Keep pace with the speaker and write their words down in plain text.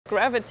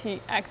gravity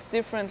acts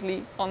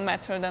differently on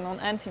matter than on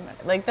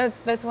antimatter. Like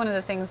that's one of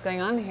the things going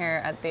on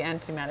here at the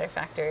antimatter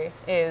factory,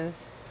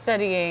 is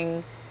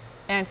studying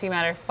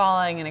antimatter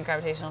falling in a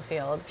gravitational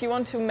field. If you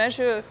want to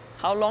measure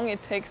how long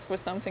it takes for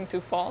something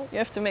to fall, you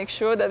have to make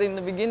sure that in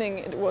the beginning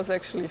it was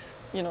actually,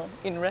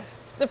 in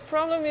rest. The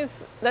problem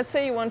is, let's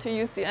say you want to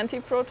use the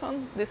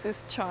antiproton, this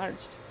is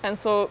charged. And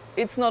so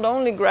it's not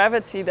only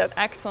gravity that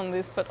acts on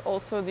this, but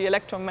also the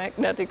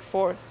electromagnetic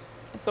force.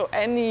 So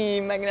any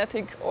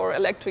magnetic or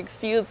electric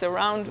fields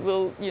around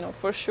will,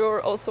 for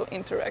sure also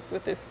interact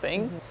with this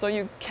thing. Mm-hmm. So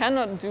you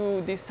cannot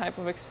do this type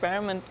of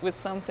experiment with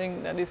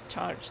something that is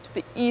charged.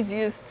 The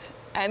easiest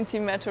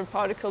antimatter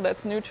particle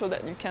that's neutral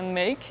that you can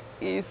make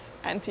is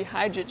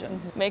antihydrogen.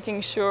 Mm-hmm.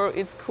 Making sure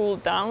it's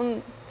cooled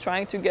down,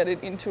 trying to get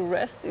it into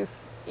rest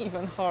is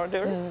even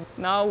harder. Mm.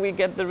 Now we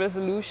get the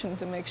resolution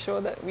to make sure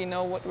that we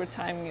know what we're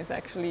timing is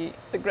actually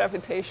the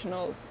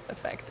gravitational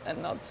effect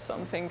and not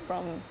something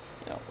from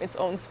its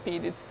own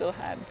speed it still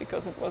had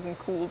because it wasn't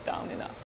cooled down enough.